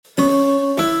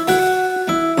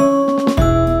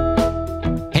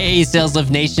Hey, Sales Lift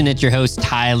Nation, it's your host,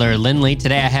 Tyler Lindley.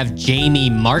 Today I have Jamie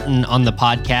Martin on the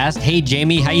podcast. Hey,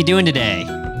 Jamie, how you doing today?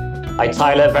 Hi,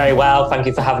 Tyler. Very well. Thank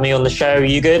you for having me on the show. Are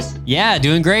you good? Yeah,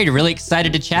 doing great. Really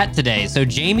excited to chat today. So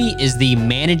Jamie is the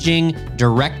managing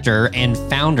director and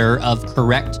founder of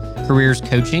Correct Careers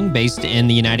Coaching based in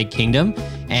the United Kingdom.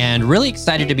 And really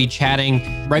excited to be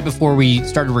chatting. Right before we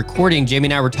started recording, Jamie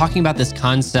and I were talking about this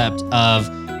concept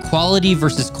of quality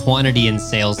versus quantity in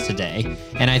sales today.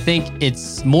 And I think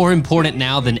it's more important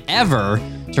now than ever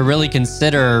to really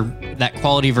consider that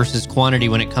quality versus quantity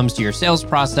when it comes to your sales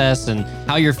process and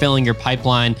how you're filling your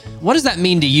pipeline. What does that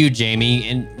mean to you, Jamie,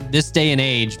 in this day and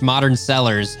age, modern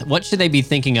sellers? What should they be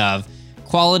thinking of,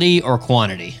 quality or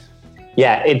quantity?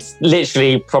 Yeah, it's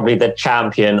literally probably the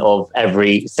champion of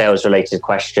every sales related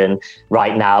question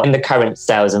right now. In the current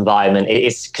sales environment, it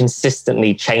is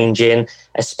consistently changing,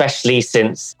 especially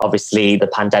since obviously the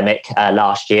pandemic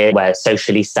last year, where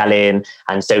socially selling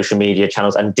and social media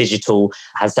channels and digital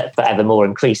has forever more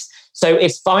increased. So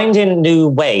it's finding new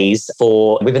ways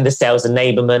for within the sales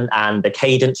enablement and the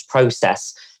cadence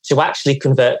process to actually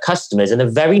convert customers in a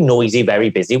very noisy,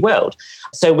 very busy world.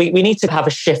 So we need to have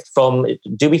a shift from,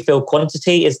 do we feel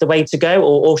quantity is the way to go,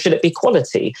 or should it be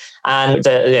quality? And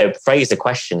phrase the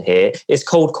question here, is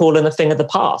cold calling a thing of the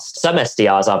past? Some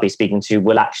SDRs I'll be speaking to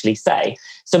will actually say.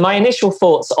 So my initial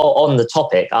thoughts on the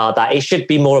topic are that it should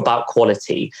be more about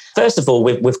quality. First of all,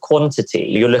 with quantity,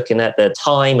 you're looking at the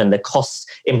time and the cost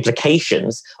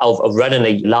implications of running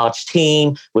a large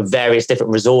team with various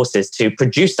different resources to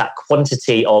produce that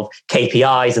quantity of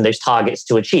KPIs and those targets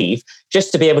to achieve,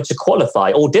 just to be able to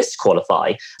qualify or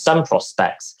disqualify some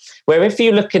prospects. Where if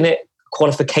you're looking at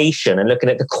qualification and looking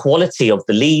at the quality of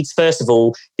the leads, first of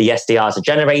all, the SDRs are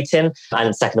generating,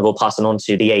 and second of all, passing on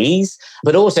to the AEs,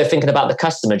 but also thinking about the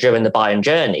customer during the buying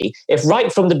journey. If right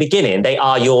from the beginning, they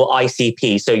are your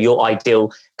ICP, so your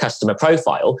ideal customer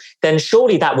profile, then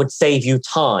surely that would save you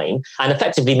time and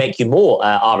effectively make you more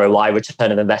ROI,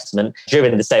 return of investment,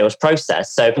 during the sales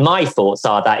process. So my thoughts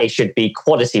are that it should be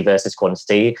quality versus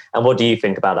quantity. And what do you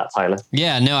think about that, Tyler?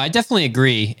 Yeah, no, I definitely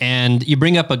agree. And you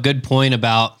bring up a good point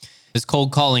about, is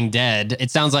cold calling dead?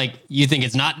 It sounds like you think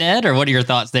it's not dead, or what are your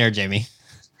thoughts there, Jamie?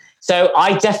 So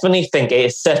I definitely think it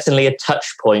is certainly a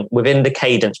touch point within the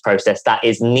cadence process that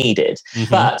is needed.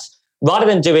 Mm-hmm. But rather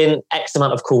than doing X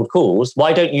amount of cold calls,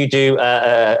 why don't you do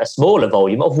a smaller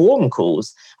volume of warm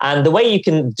calls? And the way you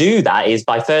can do that is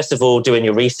by, first of all, doing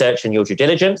your research and your due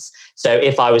diligence. So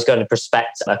if I was going to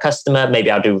prospect a customer,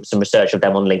 maybe I'll do some research of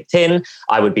them on LinkedIn.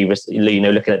 I would be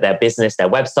looking at their business, their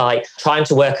website, trying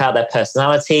to work out their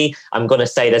personality. I'm going to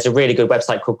say there's a really good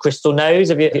website called Crystal Knows.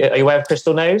 Are you aware of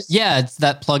Crystal Knows? Yeah, it's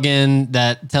that plugin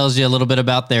that tells you a little bit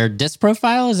about their DISC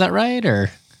profile. Is that right? Or...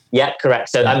 Yeah, correct.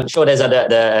 So I'm sure there's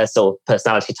other sort of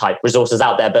personality type resources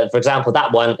out there. But for example,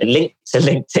 that one linked to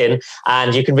LinkedIn,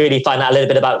 and you can really find out a little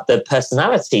bit about the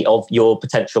personality of your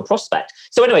potential prospect.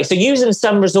 So anyway, so using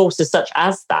some resources such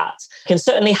as that can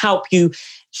certainly help you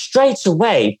straight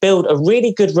away build a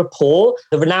really good rapport.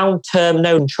 The renowned term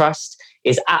known trust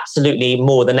is absolutely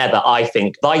more than ever, I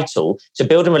think, vital to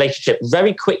build a relationship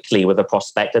very quickly with a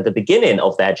prospect at the beginning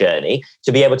of their journey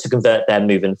to be able to convert them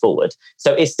moving forward.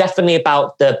 So it's definitely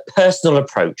about the personal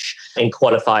approach in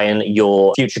qualifying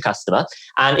your future customer.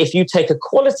 And if you take a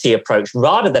quality approach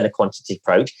rather than a quantity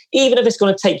approach, even if it's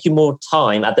going to take you more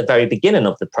time at the very beginning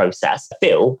of the process,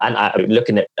 Phil, and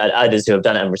looking at others who have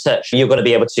done it in research, you're going to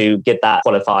be able to get that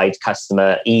qualified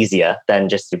customer easier than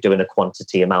just doing a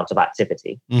quantity amount of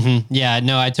activity. Mm-hmm. Yeah,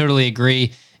 no, I totally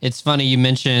agree. It's funny you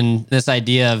mentioned this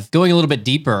idea of going a little bit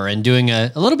deeper and doing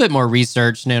a little bit more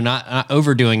research, not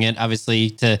overdoing it, obviously,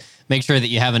 to make sure that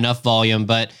you have enough volume.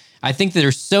 But I think that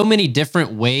there's so many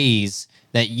different ways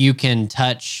that you can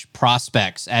touch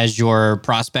prospects as you're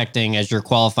prospecting, as you're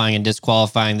qualifying and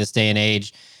disqualifying this day and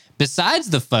age. Besides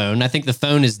the phone, I think the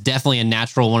phone is definitely a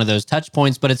natural one of those touch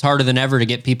points, but it's harder than ever to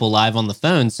get people live on the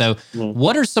phone. So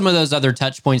what are some of those other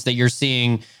touch points that you're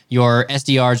seeing your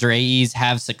SDRs or AEs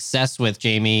have success with,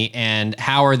 Jamie, and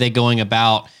how are they going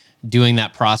about doing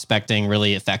that prospecting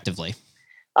really effectively?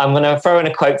 I'm going to throw in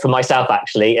a quote from myself,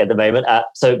 actually, at the moment.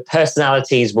 So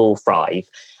personalities will thrive.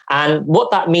 And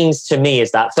what that means to me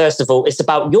is that, first of all, it's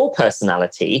about your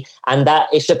personality, and that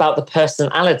it's about the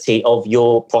personality of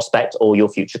your prospect or your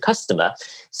future customer.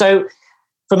 So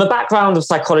from a background of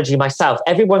psychology myself,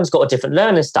 everyone's got a different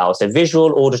learning style. So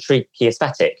visual, auditory,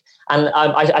 kinesthetic. And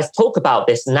I talk about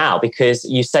this now because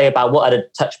you say about what other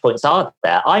touch points are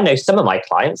there. I know some of my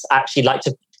clients actually like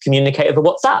to communicate over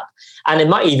WhatsApp. And it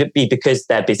might even be because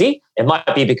they're busy. It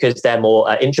might be because they're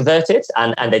more introverted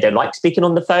and they don't like speaking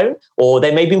on the phone, or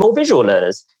they may be more visual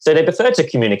learners. So they prefer to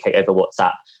communicate over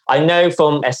WhatsApp. I know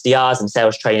from SDRs and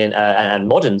sales training and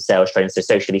modern sales training, so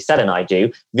Socially Selling I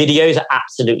do, videos are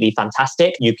absolutely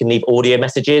fantastic. You can leave audio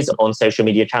messages on social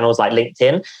media channels like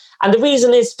LinkedIn. And the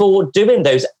reason is for doing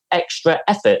those extra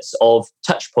efforts of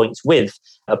touch points with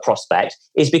a prospect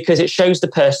is because it shows the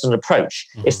personal approach.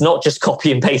 Mm-hmm. It's not just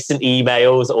copy and pasting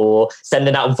emails or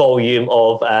sending out volume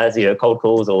of cold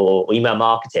calls or email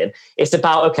marketing. It's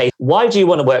about, okay, why do you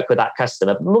want to work with that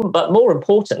customer? But more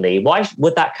importantly, why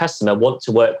would that customer want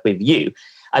to work with you?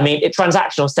 I mean, it's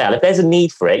transactional sale. If there's a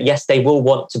need for it, yes, they will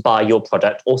want to buy your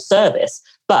product or service,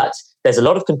 but there's a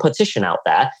lot of competition out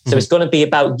there. So it's going to be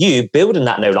about you building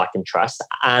that know, like, and trust,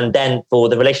 and then for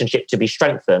the relationship to be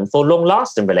strengthened for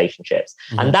long-lasting relationships.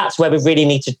 And that's where we really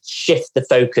need to shift the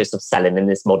focus of selling in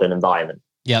this modern environment.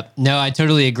 Yep. No, I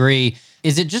totally agree.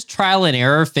 Is it just trial and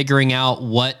error, figuring out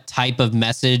what type of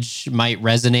message might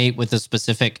resonate with a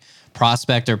specific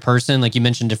prospect or person? Like you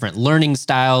mentioned different learning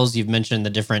styles. You've mentioned the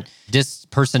different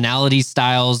personality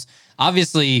styles.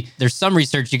 Obviously, there's some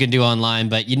research you can do online,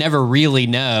 but you never really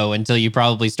know until you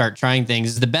probably start trying things.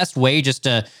 Is the best way just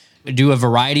to do a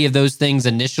variety of those things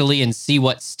initially and see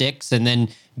what sticks, and then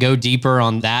go deeper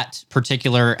on that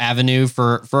particular avenue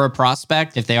for a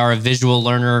prospect? If they are a visual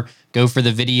learner, go for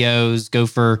the videos, go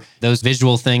for those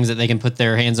visual things that they can put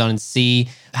their hands on and see.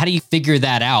 How do you figure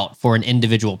that out for an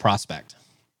individual prospect?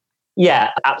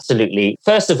 Yeah, absolutely.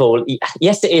 First of all,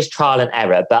 yes, it is trial and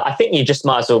error, but I think you just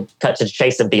might as well cut to the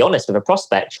chase and be honest with a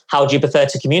prospect. How do you prefer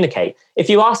to communicate? If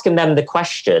you ask them the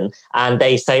question and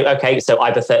they say, okay, so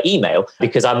I prefer email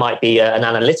because I might be an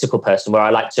analytical person where I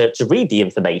like to read the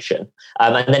information.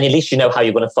 And then at least you know how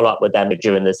you're going to follow up with them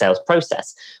during the sales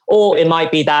process. Or it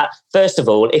might be that, first of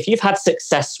all, if you've had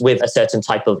success with a certain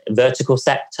type of vertical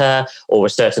sector or a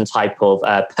certain type of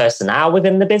personnel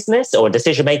within the business or a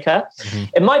decision maker,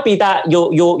 it might be that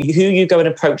who you go and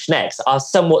approach next are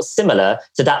somewhat similar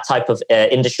to that type of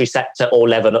industry sector or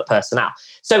level of personnel.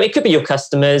 So it could be your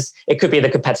customers, it could be the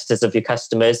competitors of your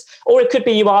customers, or it could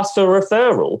be you ask for a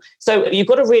referral. So you've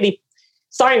got to really,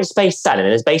 science-based selling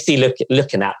is basically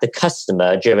looking at the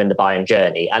customer during the buying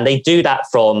journey. And they do that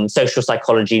from social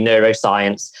psychology,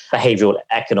 neuroscience, behavioral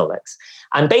economics.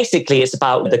 And basically, it's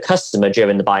about the customer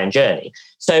during the buying journey.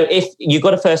 So if you've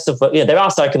got to first of all, there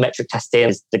are psychometric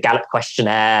testing, the Gallup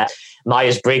questionnaire,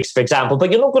 Myers-Briggs, for example,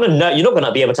 but you're not going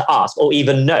to be able to ask or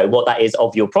even know what that is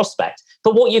of your prospect.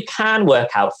 But what you can work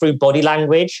out through body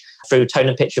language, through tone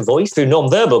and pitch of voice, through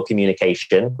non-verbal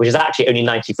communication, which is actually only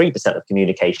 93% of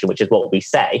communication, which is what we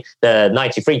say. The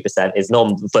 93% is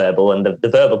non-verbal and the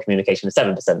verbal communication is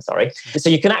 7%, sorry.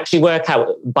 So you can actually work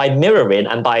out by mirroring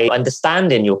and by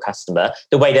understanding your customer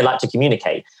the way they like to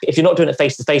communicate. If you're not doing it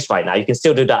face-to-face right now, you can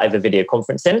still do that over video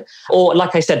conferencing. Or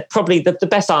like I said, probably the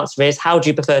best answer is, how do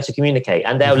you prefer to communicate?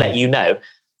 And they'll let you know.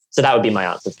 So that would be my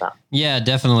answer to that. Yeah,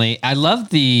 definitely. I love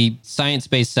the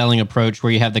science-based selling approach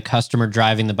where you have the customer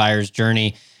driving the buyer's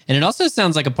journey. And it also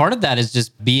sounds like a part of that is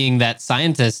just being that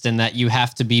scientist, and that you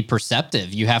have to be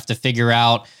perceptive. You have to figure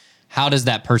out, how does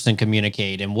that person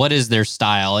communicate and what is their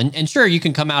style? And sure, you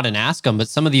can come out and ask them, but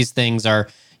some of these things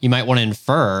you might want to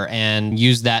infer and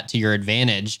use that to your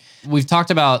advantage. We've talked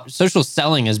about social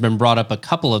selling has been brought up a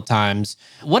couple of times.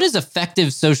 What does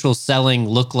effective social selling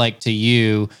look like to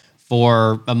you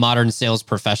for a modern sales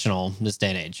professional this day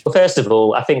and age? Well, first of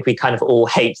all, I think we kind of all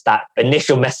hate that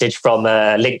initial message from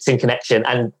a LinkedIn connection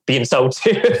and being sold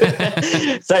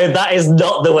to. So that is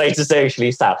not the way to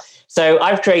socially sell. So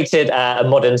I've created a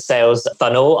modern sales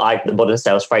funnel. The modern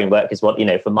sales framework is what,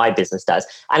 for my business does.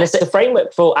 And it's a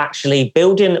framework for actually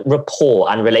building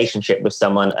rapport and relationship with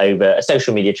someone over a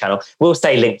social media channel. We'll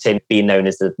say LinkedIn being known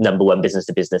as the number one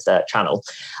business-to-business channel.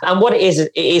 And what it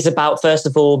is about, first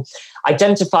of all,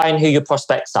 identifying who your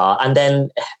prospects are, and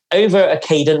then over a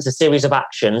cadence, a series of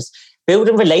actions,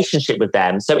 building relationship with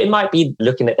them. So it might be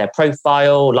looking at their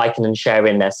profile, liking and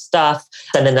sharing their stuff,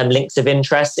 sending them links of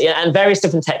interest, and various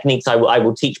different techniques I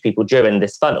will teach people during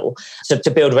this funnel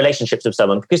to build relationships with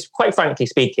someone. Because quite frankly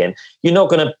speaking, you're not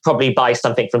going to probably buy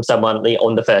something from someone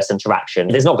on the first interaction.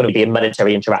 There's not going to be a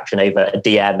monetary interaction over a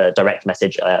DM, a direct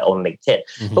message on LinkedIn.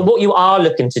 Mm-hmm. But what you are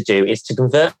looking to do is to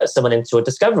convert someone into a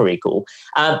discovery call.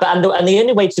 And the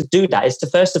only way to do that is to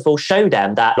first of all show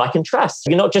them that like and trust.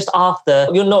 You're not just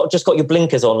got your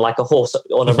blinkers on like a horse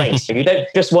on a race. You don't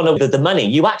just want the money.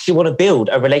 You actually want to build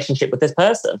a relationship with this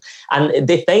person. And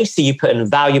if they see you putting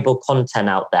valuable content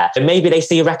out there, and maybe they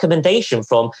see a recommendation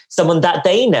from someone that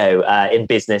they know in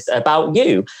business about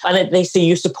you, and they see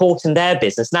you supporting their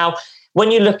business. Now,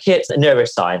 when you look at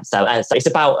neuroscience, so it's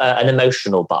about an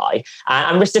emotional buy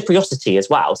and reciprocity as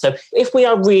well. So if we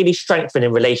are really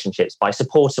strengthening relationships by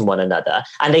supporting one another,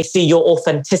 and they see your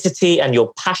authenticity and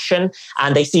your passion,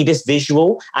 and they see this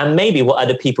visual and maybe what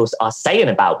other people are saying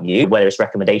about you, whether it's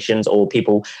recommendations or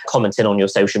people commenting on your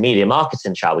social media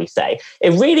marketing, shall we say,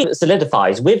 it really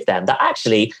solidifies with them that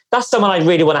actually that's someone I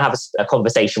really want to have a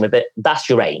conversation with. It. That's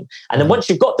your aim. And then once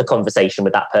you've got the conversation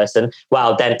with that person,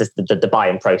 well, then the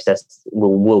buying process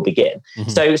will begin.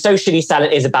 So socially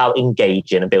selling is about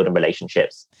engaging and building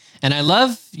relationships. And I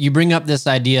love you bring up this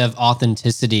idea of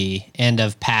authenticity and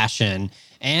of passion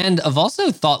and of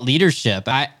also thought leadership.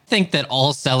 I think that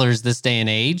all sellers this day and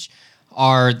age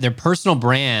are their personal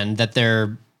brand that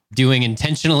they're doing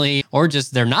intentionally or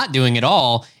just they're not doing at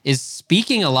all is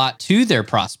speaking a lot to their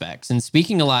prospects and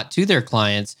speaking a lot to their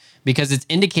clients because it's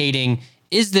indicating,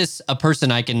 is this a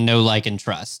person I can know, like, and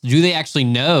trust? Do they actually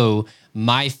know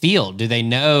my field? Do they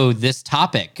know this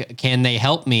topic? Can they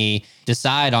help me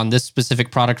decide on this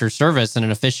specific product or service in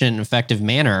an efficient and effective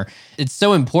manner? It's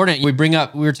so important. We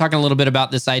were talking a little bit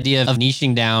about this idea of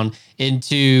niching down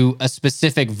into a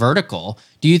specific vertical.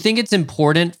 Do you think it's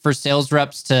important for sales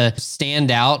reps to stand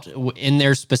out in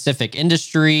their specific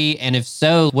industry? And if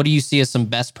so, what do you see as some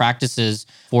best practices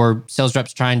for sales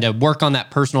reps trying to work on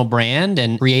that personal brand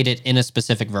and create it in a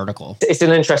specific vertical? It's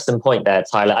an interesting point there,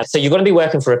 Tyler. So you're going to be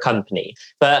working for a company,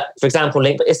 but for example,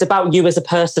 it's about you as a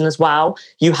person as well.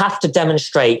 You have to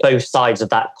demonstrate both sides of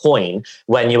that coin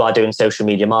when you are doing social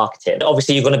media marketing.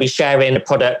 Obviously, you're going to be sharing a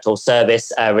product or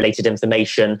service related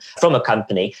information from a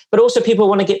company, but also people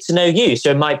want to get to know you.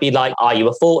 So it might be like, are you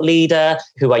a thought leader?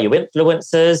 Who are your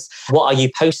influencers? What are you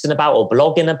posting about or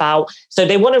blogging about? So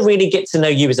they want to really get to know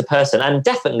you as a person. And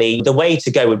definitely the way to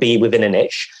go would be within a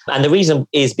niche. And the reason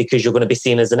is because you're going to be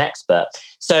seen as an expert.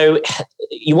 So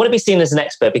you want to be seen as an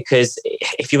expert because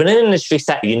if you're in an industry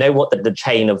sector, you know what the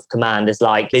chain of command is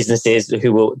like, businesses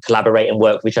who will collaborate and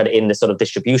work with each other in the sort of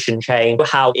distribution chain,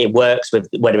 how it works with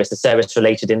whether it's a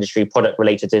service-related industry,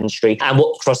 product-related industry, and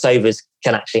what crossovers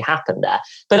can actually happen there.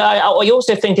 But I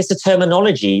also think it's the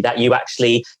terminology that you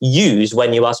actually use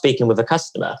when you are speaking with a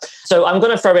customer. So I'm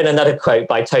going to throw in another quote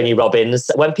by Tony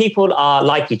Robbins. When people are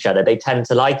like each other, they tend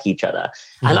to like each other.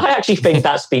 And I actually think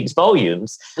that speaks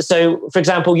volumes. So, for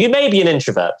example, you may be an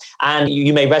introvert and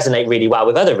you may resonate really well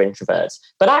with other introverts,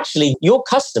 but actually your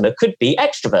customer could be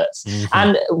extroverts.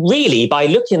 And really, by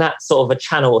looking at sort of a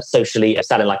channel of socially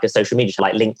selling, like a social media,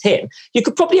 like LinkedIn, you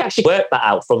could probably actually work that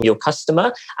out from your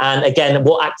customer. And again,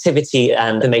 what activity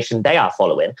and information they are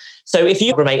following. So if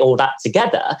you aggregate all that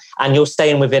together and you're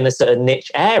staying within a certain niche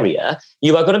area,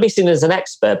 you are going to be seen as an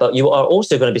expert, but you are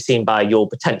also going to be seen by your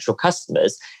potential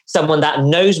customers, someone that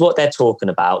knows what they're talking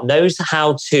about, knows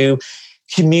how to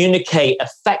communicate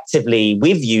effectively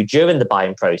with you during the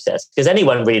buying process, because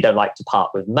anyone really don't like to part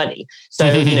with money.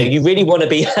 So, you really want to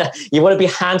be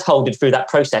hand-holded through that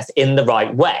process in the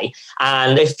right way.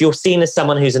 And if you're seen as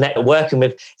someone who's working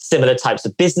with similar types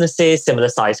of businesses, similar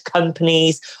sized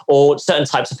companies, or certain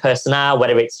types of personnel,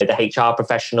 whether it's the HR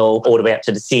professional all the way up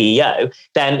to the CEO,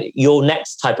 then your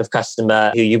next type of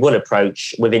customer who you will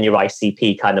approach within your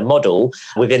ICP kind of model,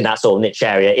 within that sort of niche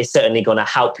area, is certainly going to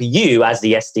help you as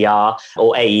the SDR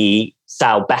or AE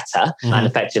sell better and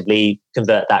effectively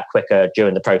convert that quicker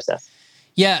during the process.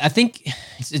 Yeah, I think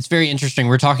it's very interesting.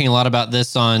 We're talking a lot about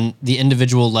this on the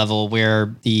individual level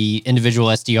where the individual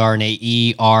SDR and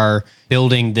AE are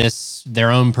building their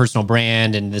own personal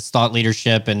brand and this thought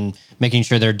leadership and making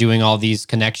sure they're doing all these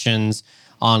connections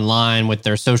online with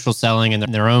their social selling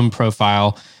and their own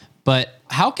profile. But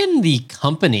how can the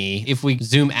company, if we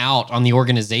zoom out on the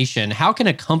organization, how can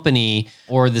a company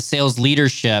or the sales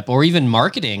leadership or even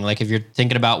marketing, like if you're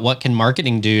thinking about what can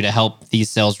marketing do to help these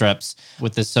sales reps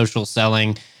with this social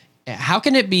selling, how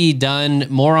can it be done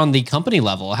more on the company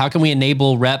level? How can we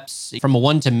enable reps from a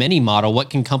one-to-many model? What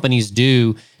can companies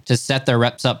do to set their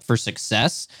reps up for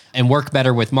success and work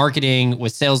better with marketing,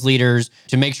 with sales leaders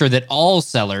to make sure that all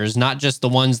sellers, not just the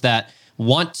ones that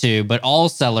want to, but all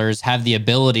sellers have the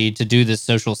ability to do this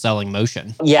social selling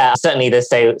motion? Yeah, certainly the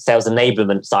sales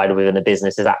enablement side within a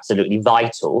business is absolutely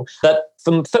vital. But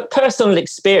from personal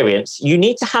experience, you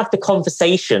need to have the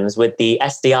conversations with the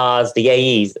SDRs, the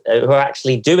AEs who are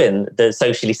actually doing the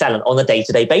socially selling on a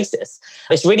day-to-day basis.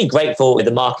 It's really great for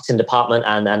the marketing department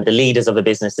and the leaders of the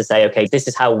business to say, okay, this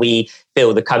is how we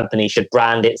feel the company should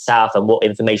brand itself and what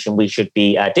information we should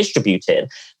be distributing.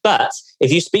 But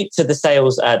if you speak to the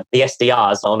sales, the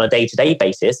SDRs on a day-to-day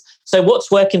basis, so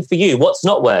what's working for you? What's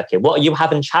not working? What are you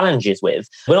having challenges with?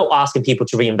 We're not asking people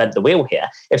to reinvent the wheel here.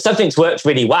 If something's worked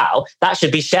really well, that that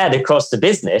should be shared across the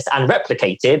business and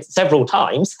replicated several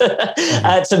times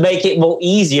to make it more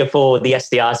easier for the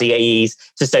SDRs, the AEs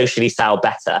to socially sell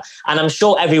better. And I'm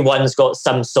sure everyone's got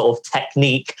some sort of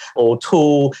technique or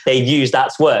tool they've used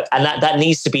that's worked. And that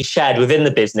needs to be shared within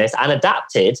the business and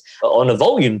adapted on a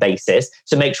volume basis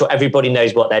to make sure everybody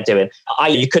knows what they're doing.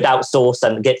 You could outsource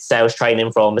and get sales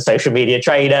training from a social media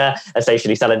trainer, a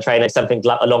socially selling trainer, something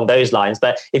along those lines.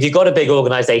 But if you've got a big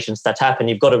organization set up and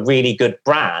you've got a really good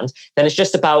brand, then it's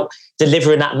just about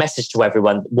delivering that message to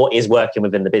everyone, what is working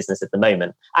within the business at the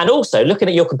moment. And also looking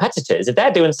at your competitors. If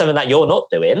they're doing something that you're not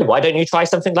doing, why don't you try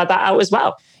something like that out as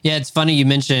well? Yeah, it's funny you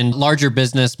mentioned larger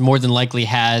business more than likely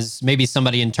has maybe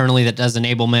somebody internally that does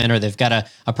enablement, or they've got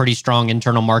a pretty strong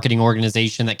internal marketing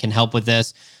organization that can help with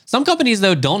this. Some companies,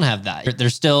 though, don't have that. They're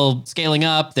still scaling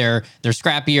up. They're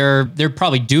scrappier. They're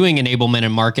probably doing enablement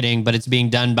and marketing, but it's being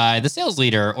done by the sales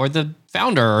leader or the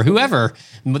founder or whoever,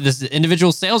 this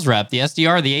individual sales rep, the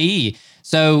SDR, the AE.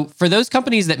 So for those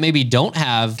companies that maybe don't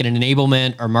have an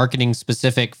enablement or marketing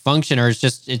specific function, or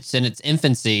it's in its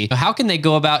infancy, how can they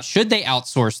go about, should they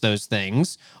outsource those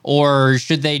things, or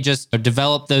should they just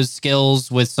develop those skills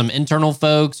with some internal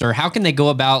folks, or how can they go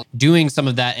about doing some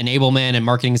of that enablement and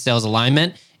marketing sales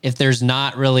alignment if there's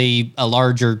not really a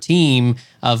larger team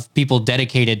of people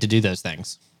dedicated to do those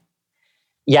things?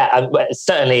 Yeah,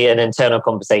 certainly an internal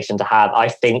conversation to have. I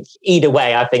think either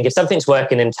way, if something's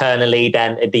working internally,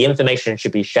 then the information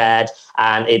should be shared,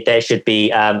 and there should be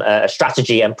a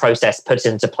strategy and process put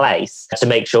into place to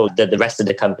make sure that the rest of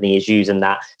the company is using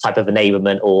that type of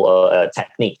enablement or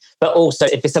technique. But also,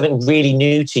 if it's something really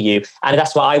new to you, and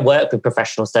that's why I work with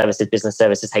professional services, business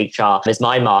services, HR as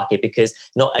my market, because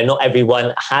not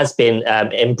everyone has been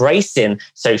embracing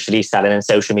socially selling and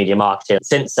social media marketing.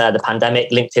 Since the pandemic,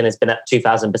 LinkedIn has been up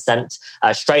 2,000%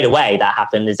 straight away. That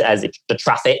happened as the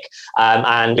traffic.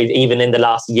 And even in the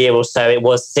last year or so, it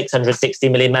was 660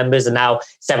 million members, and now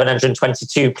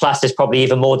 722 plus is probably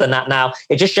even more than that now.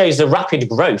 It just shows the rapid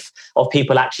growth of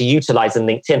people actually utilizing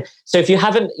LinkedIn. So if you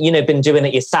haven't, been doing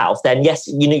it yourself, then yes,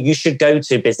 you should go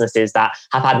to businesses that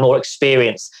have had more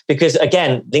experience, because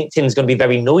again, LinkedIn is going to be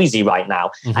very noisy right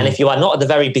now. Mm-hmm. And if you are not at the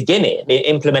very beginning,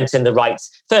 implementing the right,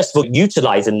 first of all,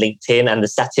 utilizing LinkedIn and the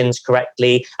settings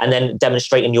correctly, and then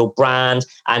demonstrating your brand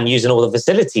and using all the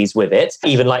facilities with it,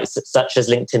 even like such as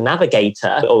LinkedIn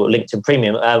Navigator or LinkedIn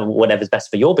Premium, whatever's best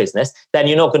for your business, then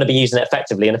you're not going to be using it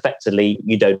effectively, and effectively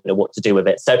you don't know what to do with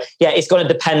it. So yeah, it's going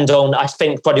to depend on, I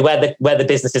think, probably where the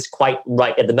business is quite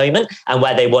right at the moment and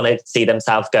where they want to see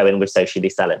themselves going with socially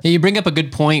selling. Yeah, you bring up a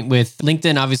good point with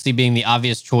LinkedIn obviously being the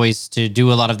obvious choice to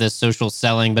do a lot of this social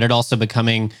selling, but it also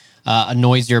becoming a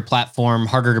noisier platform,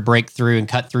 harder to break through and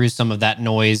cut through some of that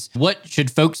noise. What should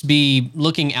folks be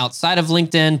looking outside of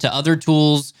LinkedIn to other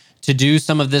tools to do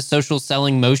some of this social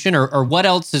selling motion, or what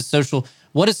else is social?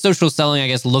 What does social selling, I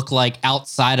guess, look like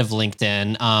outside of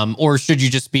LinkedIn? Or should you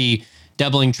just be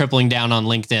doubling, tripling down on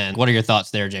LinkedIn? What are your thoughts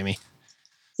there, Jamie?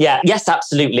 Yeah, yes,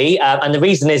 absolutely. And the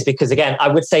reason is because, again, I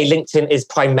would say LinkedIn is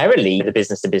primarily the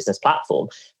business-to-business platform,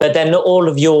 but then not all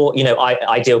of your,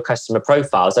 ideal customer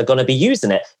profiles are going to be using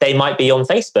it. They might be on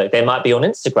Facebook, they might be on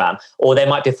Instagram, or they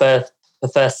might prefer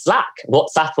Slack,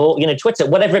 WhatsApp, or Twitter,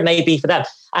 whatever it may be for them.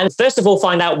 And first of all,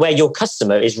 find out where your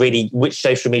customer is really, which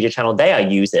social media channel they are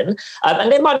using.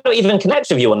 And they might not even connect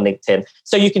with you on LinkedIn.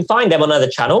 So you can find them on other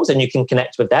channels and you can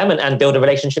connect with them and build a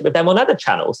relationship with them on other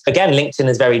channels. Again, LinkedIn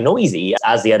is very noisy,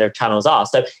 as the other channels are.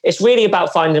 So it's really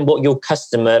about finding what your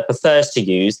customer prefers to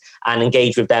use and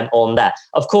engage with them on there.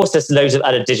 Of course, there's loads of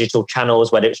other digital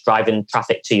channels, whether it's driving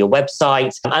traffic to your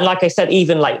website. And like I said,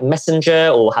 even like Messenger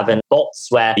or having bots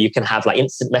where you can have like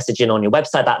instant messaging on your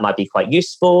website, that might be quite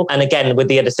useful. And again, with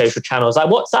the other social channels like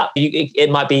WhatsApp,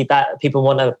 it might be that people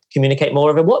want to communicate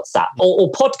more over WhatsApp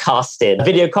or podcasting,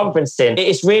 video conferencing.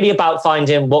 It's really about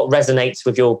finding what resonates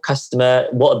with your customer,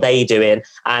 what are they doing,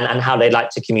 and how they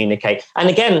like to communicate. And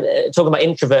again, talking about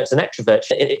introverts and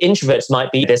extroverts, introverts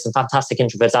might be, there's some fantastic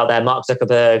introverts out there, Mark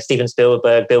Zuckerberg, Steven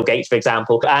Spielberg, Bill Gates, for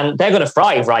example, and they're going to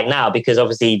thrive right now because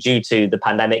obviously due to the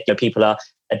pandemic, people are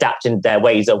adapting their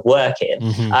ways of working.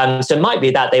 Mm-hmm. So it might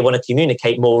be that they want to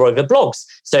communicate more over blogs.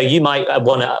 So you might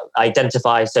want to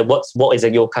identify, so what is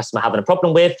it your customer having a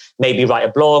problem with? Maybe write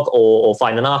a blog or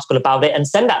find an article about it and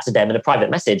send that to them in a private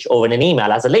message or in an email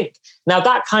as a link. Now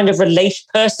that kind of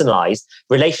personalized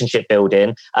relationship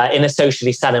building in a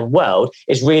socially selling world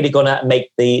is really going to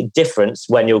make the difference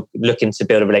when you're looking to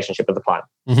build a relationship with a client.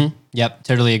 Mm-hmm. Yep,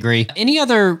 totally agree. Any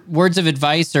other words of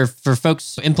advice or for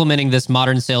folks implementing this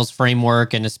modern sales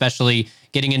framework and especially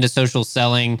getting into social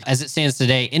selling as it stands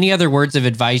today? Any other words of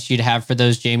advice you'd have for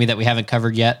those, Jamie, that we haven't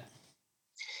covered yet?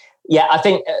 Yeah, I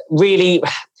think really,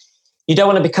 you don't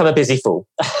want to become a busy fool.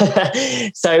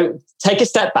 So take a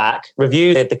step back,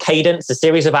 review the cadence, the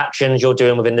series of actions you're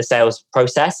doing within the sales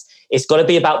process. It's got to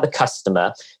be about the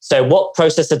customer. So what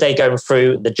process are they going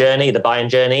through the journey, the buying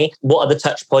journey? What are the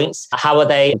touch points? How are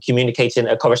they communicating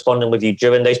or corresponding with you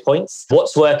during those points?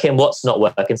 What's working, what's not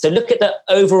working? So look at the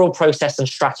overall process and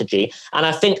strategy. And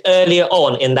I think earlier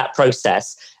on in that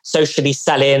process, socially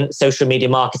selling, social media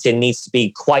marketing needs to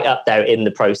be quite up there in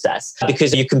the process,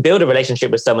 because you can build a relationship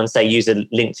with someone, say, using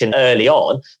LinkedIn early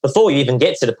on before you even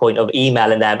get to the point of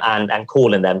emailing them and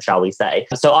calling them, shall we say.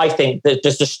 So I think that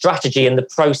just the strategy and the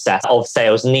process of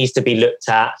sales needs to be looked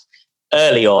at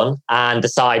early on and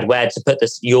decide where to put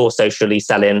your socially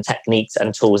selling techniques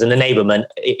and tools and enablement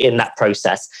in that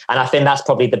process. And I think that's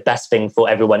probably the best thing for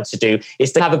everyone to do,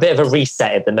 is to have a bit of a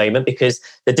reset at the moment, because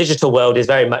the digital world is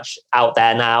very much out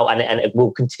there now, and it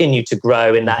will continue to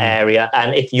grow in that area.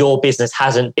 And if your business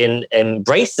hasn't been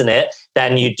embracing it,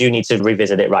 then you do need to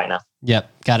revisit it right now. Yep.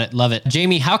 Got it. Love it.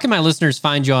 Jamie, how can my listeners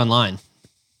find you online?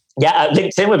 Yeah,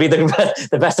 LinkedIn would be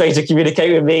the best way to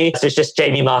communicate with me. So it's just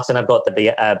Jamie Martin. I've got the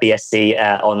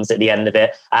BSc ons at the end of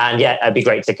it. And yeah, it'd be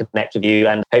great to connect with you,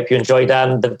 and hope you enjoyed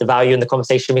the value and the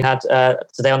conversation we had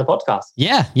today on the podcast.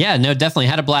 Yeah, no, definitely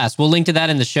had a blast. We'll link to that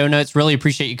in the show notes. Really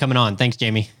appreciate you coming on. Thanks,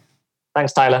 Jamie.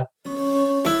 Thanks, Tyler.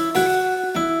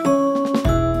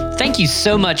 Thank you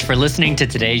so much for listening to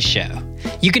today's show.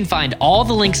 You can find all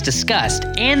the links discussed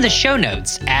and the show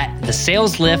notes at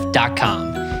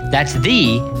thesaleslift.com. That's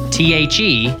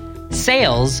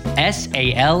sales,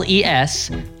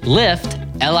 SALES, lift,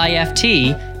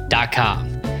 LIFT.com.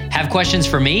 Have questions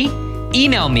for me?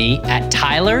 Email me at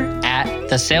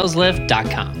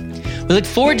tyler@thesaleslift.com. We look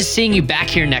forward to seeing you back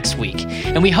here next week,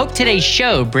 and we hope today's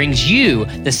show brings you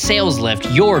the sales lift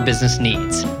your business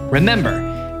needs. Remember,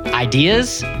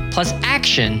 ideas plus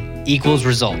action equals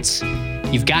results.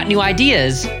 You've got new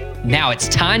ideas, now it's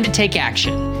time to take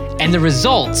action, and the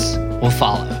results will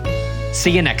follow.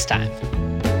 See you next time.